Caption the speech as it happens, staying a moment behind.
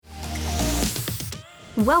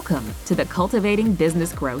Welcome to the Cultivating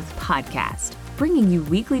Business Growth podcast, bringing you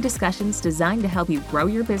weekly discussions designed to help you grow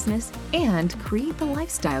your business and create the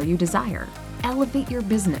lifestyle you desire. Elevate your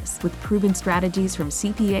business with proven strategies from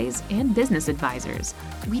CPAs and business advisors.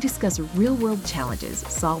 We discuss real-world challenges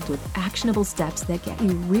solved with actionable steps that get you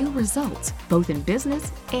real results, both in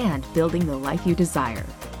business and building the life you desire.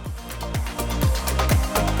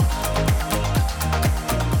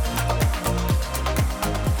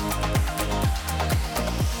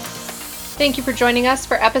 Thank you for joining us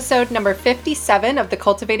for episode number 57 of the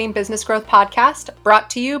Cultivating Business Growth podcast, brought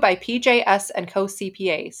to you by PJS & Co.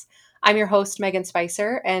 CPAs. I'm your host, Megan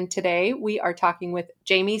Spicer, and today we are talking with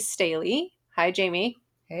Jamie Staley. Hi, Jamie.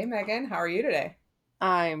 Hey, Megan. How are you today?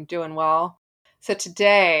 I'm doing well. So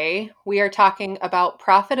today we are talking about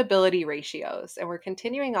profitability ratios, and we're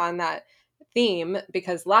continuing on that theme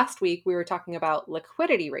because last week we were talking about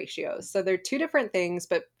liquidity ratios. So they're two different things,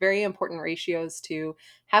 but very important ratios to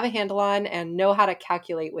have a handle on and know how to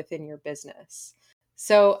calculate within your business.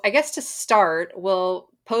 So I guess to start, we'll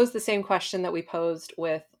pose the same question that we posed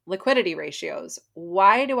with liquidity ratios.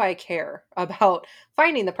 Why do I care about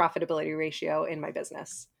finding the profitability ratio in my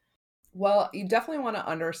business? Well, you definitely want to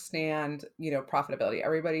understand, profitability.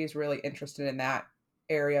 Everybody's really interested in that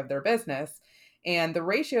area of their business. And the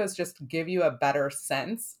ratios just give you a better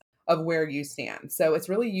sense of where you stand. So it's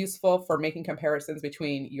really useful for making comparisons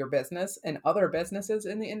between your business and other businesses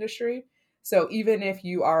in the industry. So even if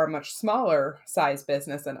you are a much smaller size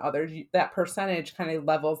business than others, that percentage kind of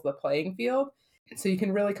levels the playing field. So you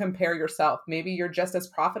can really compare yourself. Maybe you're just as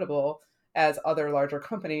profitable as other larger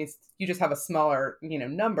companies. You just have a smaller,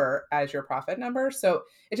 number as your profit number. So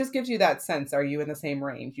it just gives you that sense. Are you in the same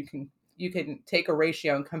range? You can take a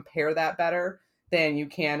ratio and compare that better than you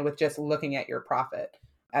can with just looking at your profit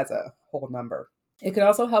as a whole number. It could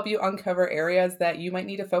also help you uncover areas that you might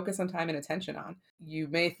need to focus some time and attention on. You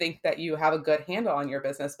may think that you have a good handle on your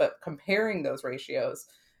business, but comparing those ratios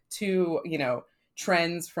to,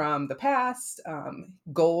 trends from the past,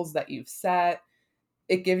 goals that you've set,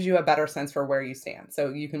 it gives you a better sense for where you stand. So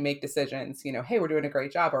you can make decisions, hey, we're doing a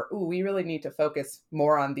great job, or, ooh, we really need to focus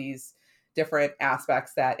more on these different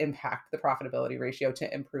aspects that impact the profitability ratio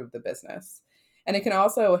to improve the business. And it can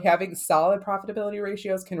also, having solid profitability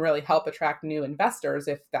ratios can really help attract new investors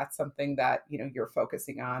if that's something that, you're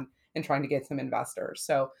focusing on and trying to get some investors.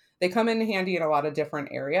 So they come in handy in a lot of different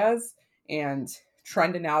areas, and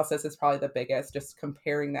trend analysis is probably the biggest, just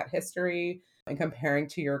comparing that history and comparing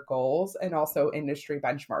to your goals, and also industry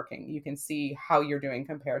benchmarking. You can see how you're doing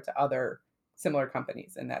compared to other similar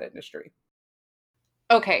companies in that industry.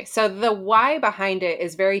 Okay, so the why behind it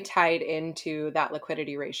is very tied into that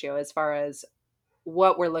liquidity ratio as far as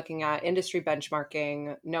what we're looking at, industry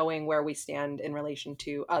benchmarking, knowing where we stand in relation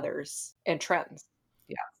to others and trends.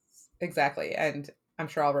 Yes, exactly. And I'm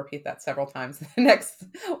sure I'll repeat that several times in the next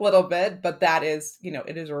little bit, but that is,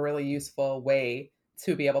 it is a really useful way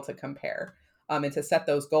to be able to compare, and to set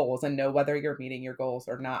those goals and know whether you're meeting your goals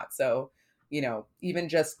or not. So, even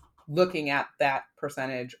just looking at that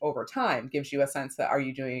percentage over time gives you a sense that are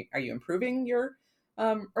you improving your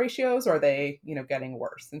ratios, or are they, getting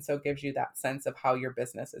worse? And so it gives you that sense of how your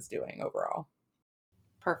business is doing overall.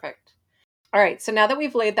 Perfect. All right, so now that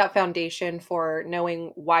we've laid that foundation for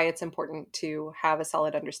knowing why it's important to have a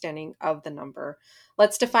solid understanding of the number,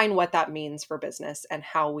 let's define what that means for business and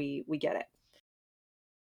how we get it.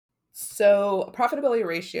 So profitability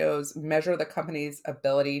ratios measure the company's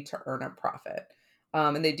ability to earn a profit.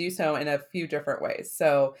 And they do so in a few different ways.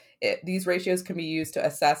 So these ratios can be used to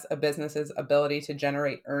assess a business's ability to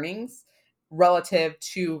generate earnings relative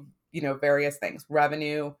to, various things: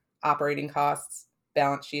 revenue, operating costs,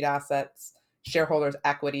 balance sheet assets, shareholders'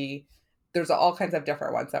 equity. There's all kinds of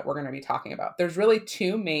different ones that we're going to be talking about. There's really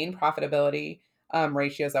two main profitability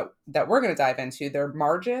ratios that we're going to dive into. They're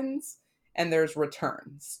margins and there's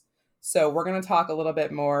returns. So we're going to talk a little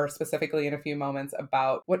bit more specifically in a few moments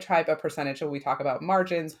about what type of percentage will we talk about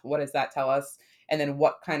margins, what does that tell us, and then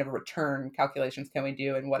what kind of return calculations can we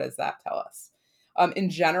do, and what does that tell us. In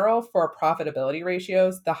general, for profitability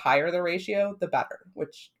ratios, the higher the ratio, the better,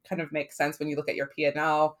 which kind of makes sense when you look at your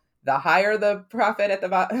P&L. The higher the profit at the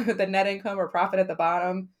bottom, the net income or profit at the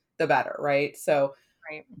bottom, the better, right? So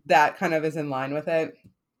Right. that kind of is in line with it.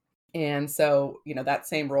 And so, that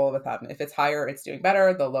same rule of thumb, if it's higher, it's doing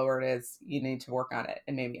better. The lower it is, you need to work on it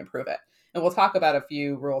and maybe improve it. And we'll talk about a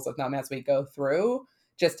few rules of thumb as we go through,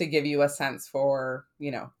 just to give you a sense for,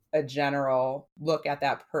 a general look at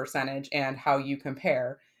that percentage and how you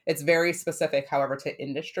compare. It's very specific, however, to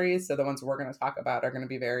industries. So the ones we're going to talk about are going to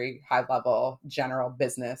be very high level, general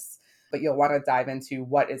business, but you'll want to dive into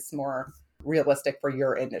what is more realistic for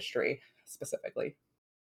your industry specifically.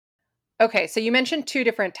 Okay, so you mentioned two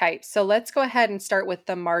different types. So let's go ahead and start with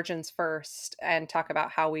the margins first and talk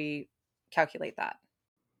about how we calculate that.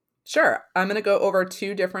 Sure. I'm going to go over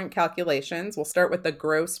two different calculations. We'll start with the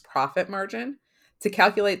gross profit margin. To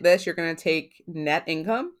calculate this, you're going to take net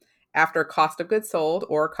income after cost of goods sold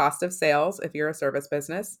or cost of sales if you're a service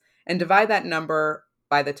business and divide that number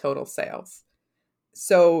by the total sales.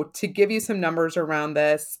 So to give you some numbers around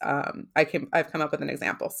this, I've come up with an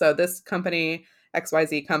example. So this company,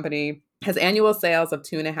 XYZ company, has annual sales of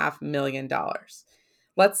 $2.5 million.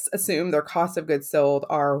 Let's assume their cost of goods sold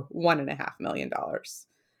are $1.5 million.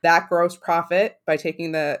 That gross profit, by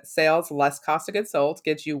taking the sales less cost of goods sold,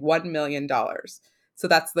 gives you $1 million. So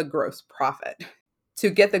that's the gross profit. To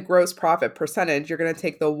get the gross profit percentage, you're going to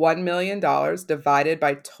take the $1 million divided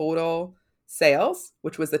by total sales,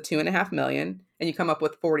 which was the $2.5 million, and you come up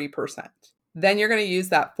with 40%. Then you're going to use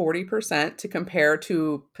that 40% to compare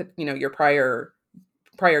to, your prior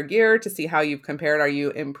year to see how you've compared. Are you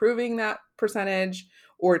improving that percentage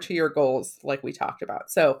or to your goals like we talked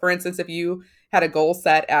about? So for instance, if you had a goal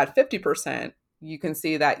set at 50%, you can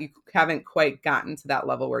see that you haven't quite gotten to that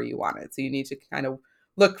level where you wanted. So you need to kind of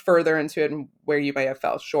look further into it and where you may have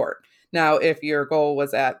fell short. Now, if your goal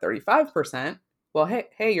was at 35%, well,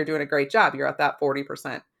 hey, you're doing a great job. You're at that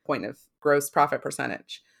 40% point of gross profit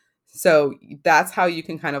percentage. So that's how you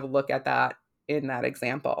can kind of look at that in that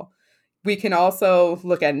example. We can also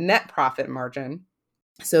look at net profit margin.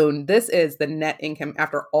 So this is the net income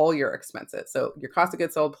after all your expenses. So your cost of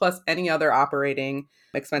goods sold plus any other operating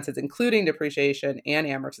expenses, including depreciation and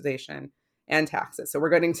amortization and taxes. So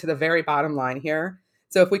we're getting to the very bottom line here.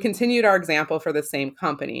 So if we continued our example for the same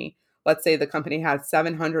company, let's say the company had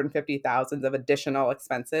 $750,000 of additional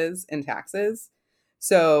expenses and taxes.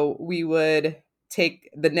 So we would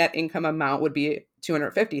take the net income amount would be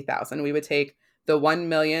 $250,000. We would take the $1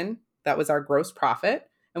 million, that was our gross profit,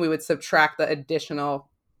 and we would subtract the additional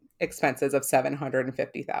expenses of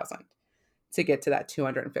 $750,000 to get to that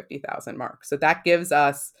 $250,000 mark. So that gives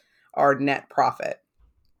us our net profit.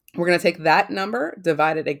 We're going to take that number,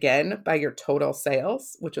 divide it again by your total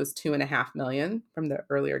sales, which was $2.5 million from the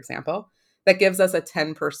earlier example. That gives us a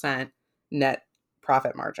 10% net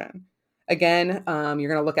profit margin. Again, you're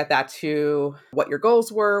going to look at that to what your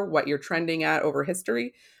goals were, what you're trending at over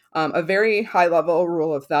history. A very high level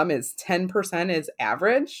rule of thumb is 10% is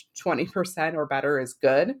average, 20% or better is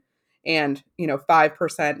good, and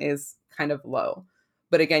 5% is kind of low.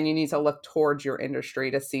 But again, you need to look towards your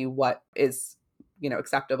industry to see what is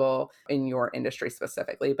acceptable in your industry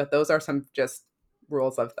specifically. But those are some just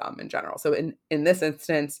rules of thumb in general. So in this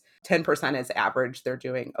instance, 10% is average. They're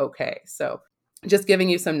doing okay. So just giving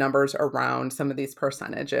you some numbers around some of these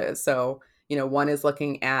percentages. So, one is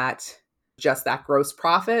looking at just that gross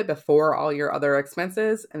profit before all your other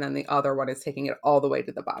expenses. And then the other one is taking it all the way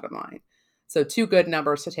to the bottom line. So two good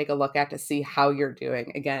numbers to take a look at to see how you're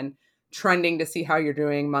doing. Again, trending to see how you're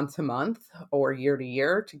doing month to month or year to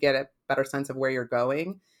year to get a better sense of where you're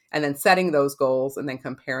going. And then setting those goals and then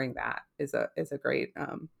comparing that is a great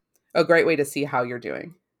way to see how you're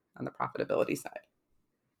doing on the profitability side.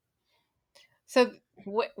 So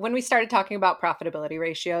when we started talking about profitability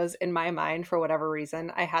ratios, in my mind, for whatever reason,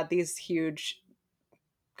 I had these huge,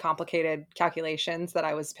 complicated calculations that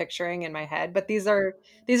I was picturing in my head. But these are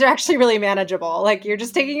actually really manageable. Like you're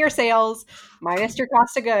just taking your sales minus your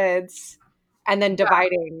cost of goods, and then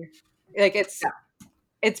dividing. Like it's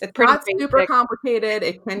pretty not basic. Super complicated.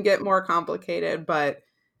 It can get more complicated, but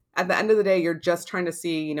at the end of the day, you're just trying to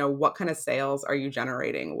see, what kind of sales are you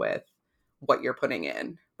generating with what you're putting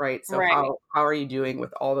in, right? So Right. how are you doing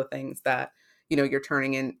with all the things that, you're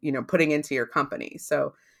turning in, putting into your company?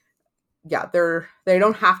 So yeah, they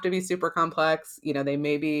don't have to be super complex. They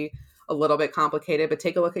may be a little bit complicated, but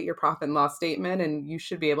take a look at your profit and loss statement and you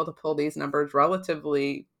should be able to pull these numbers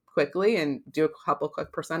relatively quickly and do a couple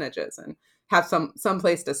quick percentages and have some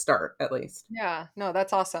place to start at least. Yeah, no,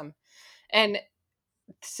 that's awesome. And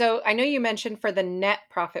so I know you mentioned for the net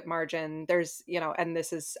profit margin, there's, and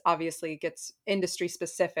this is obviously gets industry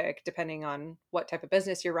specific depending on what type of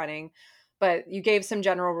business you're running, but you gave some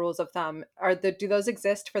general rules of thumb. Do those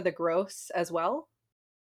exist for the gross as well?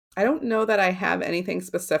 I don't know that I have anything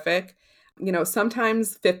specific.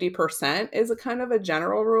 Sometimes 50% is a kind of a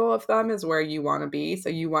general rule of thumb is where you want to be. So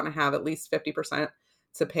you want to have at least 50%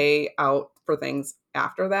 to pay out for things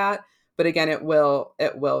after that. But again, it will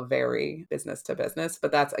vary business to business.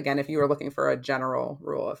 But that's, again, if you were looking for a general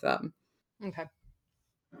rule of thumb. Okay.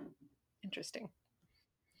 Interesting.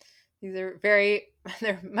 These are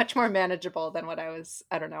they're much more manageable than what I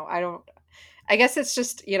don't know. I guess it's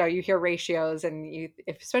just, you hear ratios and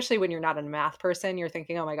especially when you're not a math person, you're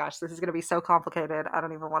thinking, oh my gosh, this is going to be so complicated. I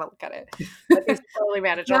don't even want to look at it. But these are totally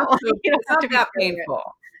It's not, manageable. You don't it's have not to be that brilliant. painful.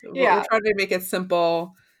 We're Yeah. trying to make it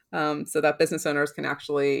simple so that business owners can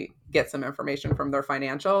actually get some information from their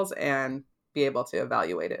financials and be able to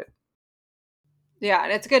evaluate it. Yeah.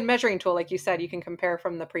 And it's a good measuring tool. Like you said, you can compare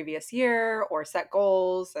from the previous year or set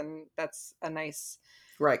goals. And that's a nice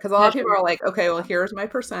Right. Because a lot of people are measurement. like, okay, well, here's my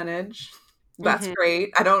percentage. That's Hmm.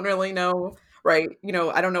 great. I don't really know, right?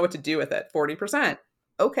 I don't know what to do with it. 40%.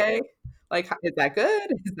 Okay. Like, is that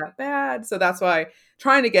good? Is that bad? So that's why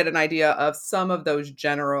trying to get an idea of some of those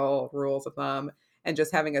general rules of thumb and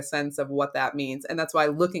just having a sense of what that means. And that's why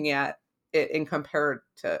looking at it in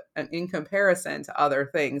comparison to other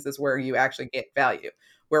things is where you actually get value.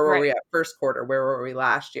 Where were Right. we at first quarter? Where were we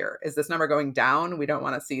last year? Is this number going down? We don't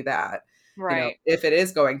want to see that. Right. If it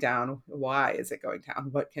is going down, why is it going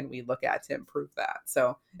down? What can we look at to improve that?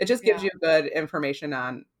 So it just gives Yeah. you good information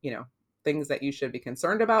on, things that you should be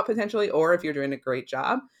concerned about potentially, or if you're doing a great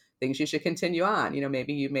job, things you should continue on.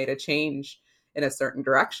 Maybe you made a change in a certain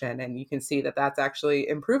direction and you can see that that's actually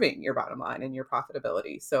improving your bottom line and your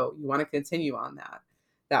profitability. So you want to continue on that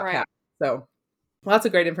path. Right. So lots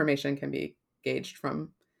of great information can be gauged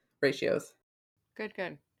from ratios. Good,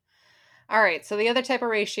 good. All right. So the other type of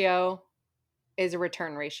ratio is a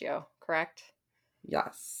return ratio, correct?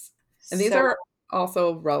 Yes. And these So, are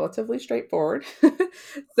also relatively straightforward.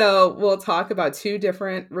 So we'll talk about two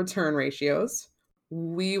different return ratios.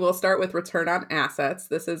 We will start with return on assets.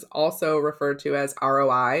 This is also referred to as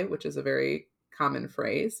ROI, which is a very common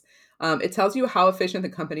phrase. It tells you how efficient the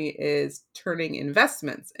company is turning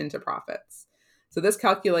investments into profits. So this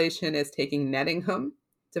calculation is taking net income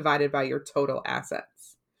divided by your total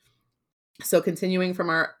assets. So continuing from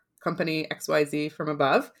our company XYZ from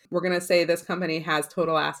above, we're going to say this company has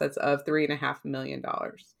total assets of $3.5 million.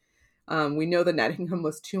 We know the net income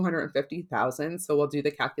was 250,000. So we'll do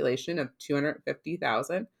the calculation of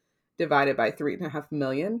 250,000 divided by 3.5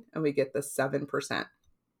 million, and we get the 7%.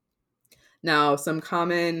 Now, some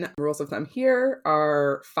common rules of thumb here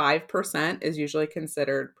are 5% is usually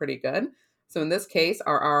considered pretty good. So in this case,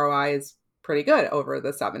 our ROI is pretty good over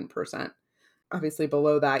the 7%. Obviously,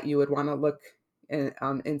 below that, you would want to look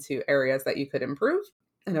into areas that you could improve.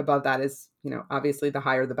 And above that is, obviously the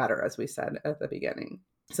higher the better, as we said at the beginning.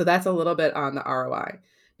 So that's a little bit on the ROI.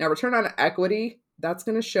 Now, return on equity, that's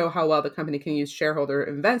going to show how well the company can use shareholder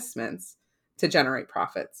investments to generate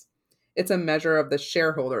profits. It's a measure of the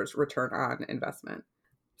shareholders' return on investment.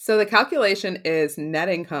 So the calculation is net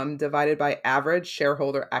income divided by average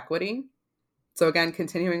shareholder equity. So again,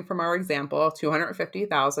 continuing from our example,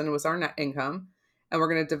 250,000 was our net income, and we're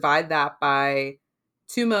going to divide that by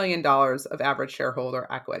 $2 million of average shareholder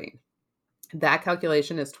equity. That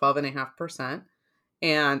calculation is 12.5%.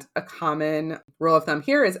 And a common rule of thumb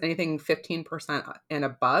here is anything 15% and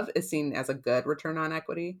above is seen as a good return on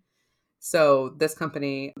equity. So this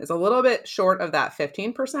company is a little bit short of that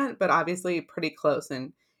 15%, but obviously pretty close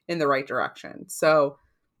in the right direction. So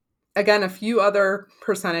again, a few other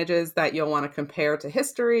percentages that you'll want to compare to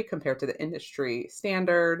history, compare to the industry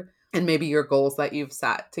standard, and maybe your goals that you've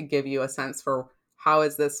set to give you a sense for how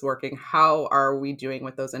is this working? How are we doing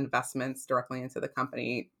with those investments directly into the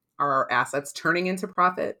company? Are our assets turning into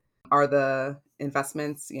profit? Are the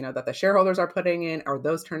investments, that the shareholders are putting in, are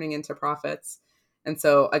those turning into profits? And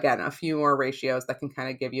so again, a few more ratios that can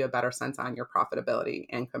kind of give you a better sense on your profitability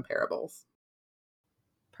and comparables.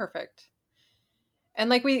 perfect. And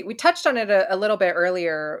like we touched on it a little bit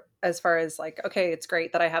earlier as far as like, okay, it's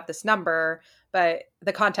great that I have this number, but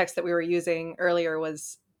the context that we were using earlier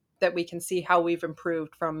was that we can see how we've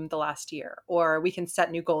improved from the last year, or we can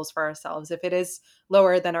set new goals for ourselves if it is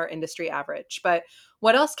lower than our industry average. But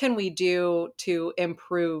what else can we do to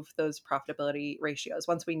improve those profitability ratios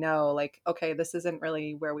once we know, like, okay, this isn't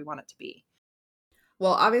really where we want it to be?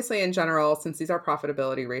 Well, obviously, in general, since these are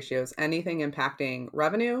profitability ratios, anything impacting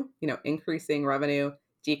revenue, increasing revenue,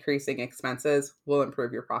 decreasing expenses will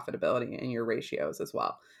improve your profitability and your ratios as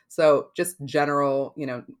well. So just general,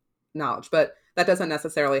 knowledge, but that doesn't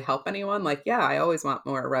necessarily help anyone. Like, yeah, I always want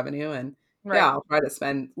more revenue and yeah, Right. I'll try to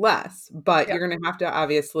spend less, but Yeah. you're going to have to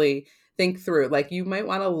obviously think through. Like you might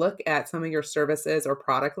want to look at some of your services or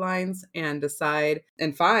product lines and decide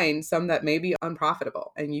and find some that may be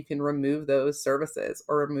unprofitable, and you can remove those services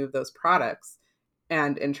or remove those products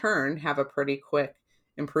and in turn have a pretty quick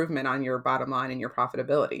improvement on your bottom line and your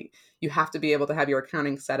profitability. You have to be able to have your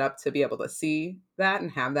accounting set up to be able to see that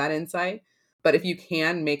and have that insight. But if you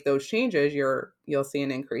can make those changes, you'll see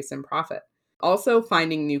an increase in profit. Also,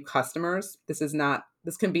 finding new customers.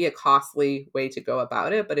 This can be a costly way to go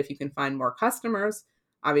about it, but if you can find more customers,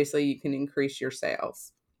 obviously you can increase your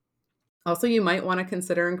sales. Also, you might want to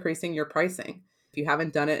consider increasing your pricing. If you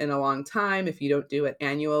haven't done it in a long time, if you don't do it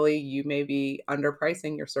annually, you may be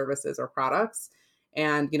underpricing your services or products.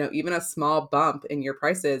 And, even a small bump in your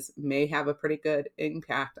prices may have a pretty good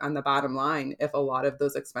impact on the bottom line if a lot of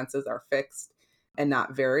those expenses are fixed and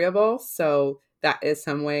not variable. So that is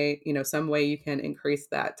some way you can increase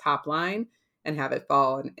that top line and have it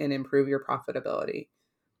fall and improve your profitability.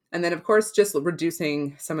 And then, of course, just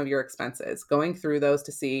reducing some of your expenses, going through those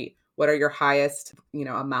to see what are your highest,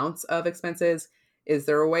 amounts of expenses. Is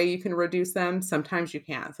there a way you can reduce them? Sometimes you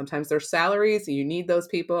can. Sometimes there's salaries. You need those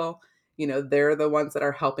people. They're the ones that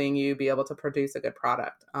are helping you be able to produce a good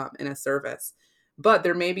product and a service. But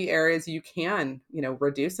there may be areas you can,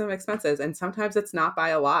 reduce some expenses. And sometimes it's not by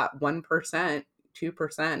a lot. 1%,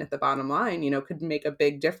 2% at the bottom line, could make a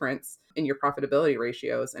big difference in your profitability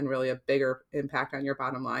ratios and really a bigger impact on your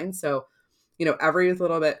bottom line. So, every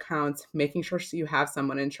little bit counts, making sure you have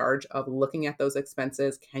someone in charge of looking at those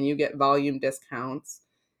expenses. Can you get volume discounts?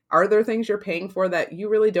 Are there things you're paying for that you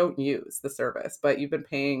really don't use the service, but you've been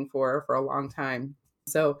paying for a long time?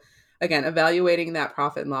 So again, evaluating that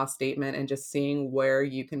profit and loss statement and just seeing where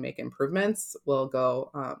you can make improvements will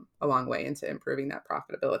go a long way into improving that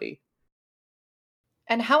profitability.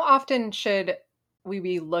 And how often should we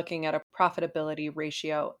be looking at a profitability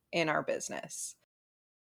ratio in our business?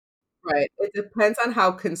 Right. It depends on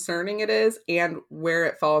how concerning it is and where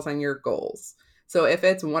it falls on your goals. So if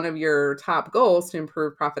it's one of your top goals to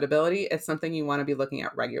improve profitability, it's something you want to be looking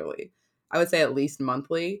at regularly. I would say at least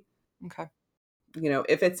monthly. Okay.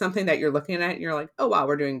 If it's something that you're looking at and you're like, oh, wow,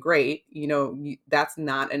 we're doing great, that's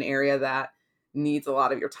not an area that needs a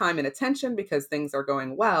lot of your time and attention because things are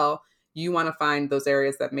going well. You want to find those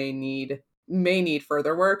areas that may need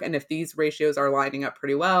further work. And if these ratios are lining up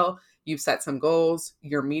pretty well, you've set some goals,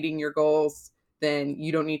 you're meeting your goals, then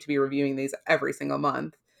you don't need to be reviewing these every single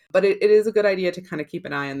month. But it is a good idea to kind of keep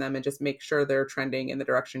an eye on them and just make sure they're trending in the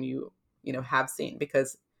direction you have seen,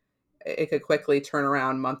 because it could quickly turn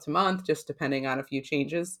around month to month, just depending on a few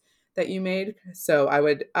changes that you made. So I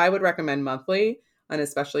would recommend monthly, and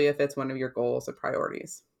especially if it's one of your goals and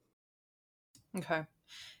priorities. Okay.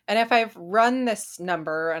 And if I've run this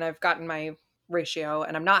number and I've gotten my ratio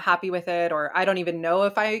and I'm not happy with it, or I don't even know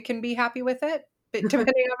if I can be happy with it, depending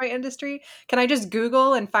on my industry, can I just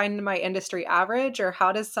Google and find my industry average, or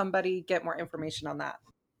how does somebody get more information on that?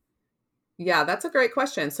 Yeah, that's a great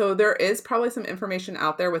question. So there is probably some information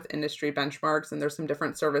out there with industry benchmarks, and there's some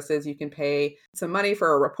different services you can pay some money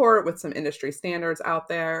for a report with some industry standards out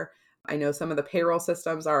there. I know some of the payroll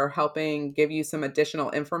systems are helping give you some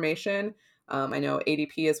additional information. I know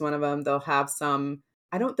ADP is one of them. They'll have some,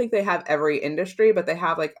 I don't think they have every industry, but they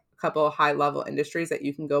have like a couple of high level industries that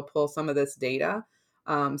you can go pull some of this data.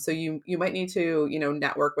 So you might need to,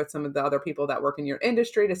 network with some of the other people that work in your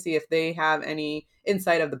industry to see if they have any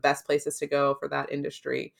insight of the best places to go for that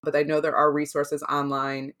industry. But I know there are resources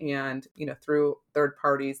online and, through third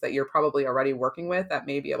parties that you're probably already working with that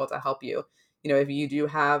may be able to help you. If you do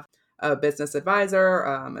have a business advisor,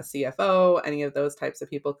 a CFO, any of those types of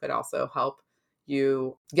people could also help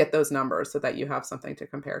you get those numbers so that you have something to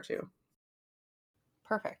compare to.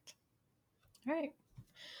 Perfect. All right.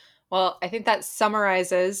 Well, I think that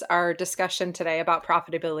summarizes our discussion today about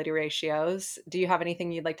profitability ratios. Do you have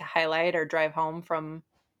anything you'd like to highlight or drive home from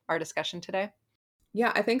our discussion today?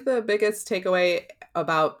 Yeah, I think the biggest takeaway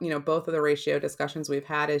about, both of the ratio discussions we've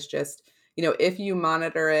had is just, if you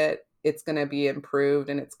monitor it, it's going to be improved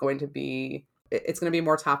and it's going to be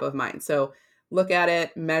more top of mind. So look at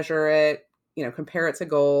it, measure it, compare it to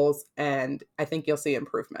goals, and I think you'll see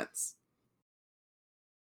improvements.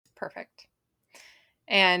 Perfect.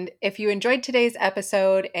 And if you enjoyed today's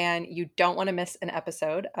episode and you don't want to miss an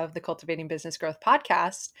episode of the Cultivating Business Growth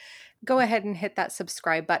podcast, go ahead and hit that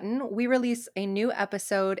subscribe button. We release a new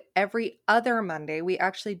episode every other Monday. We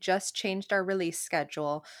actually just changed our release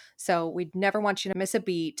schedule, so we'd never want you to miss a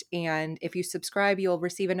beat. And if you subscribe, you'll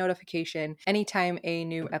receive a notification anytime a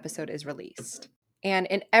new episode is released. And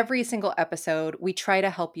in every single episode, we try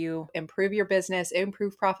to help you improve your business,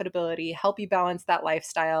 improve profitability, help you balance that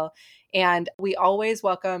lifestyle. And we always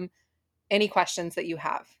welcome any questions that you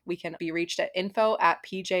have. We can be reached at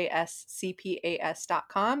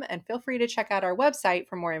info@pjscpas.com, and feel free to check out our website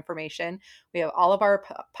for more information. We have all of our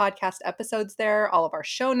podcast episodes there, all of our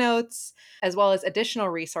show notes, as well as additional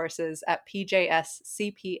resources at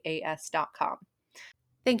pjscpas.com.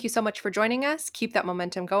 Thank you so much for joining us. Keep that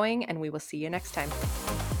momentum going, and we will see you next time.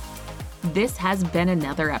 This has been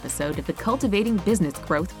another episode of the Cultivating Business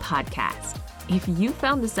Growth podcast. If you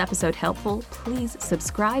found this episode helpful, please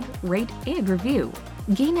subscribe, rate, and review.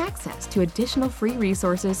 Gain access to additional free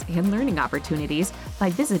resources and learning opportunities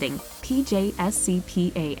by visiting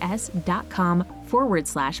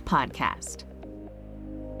pjscpas.com/podcast.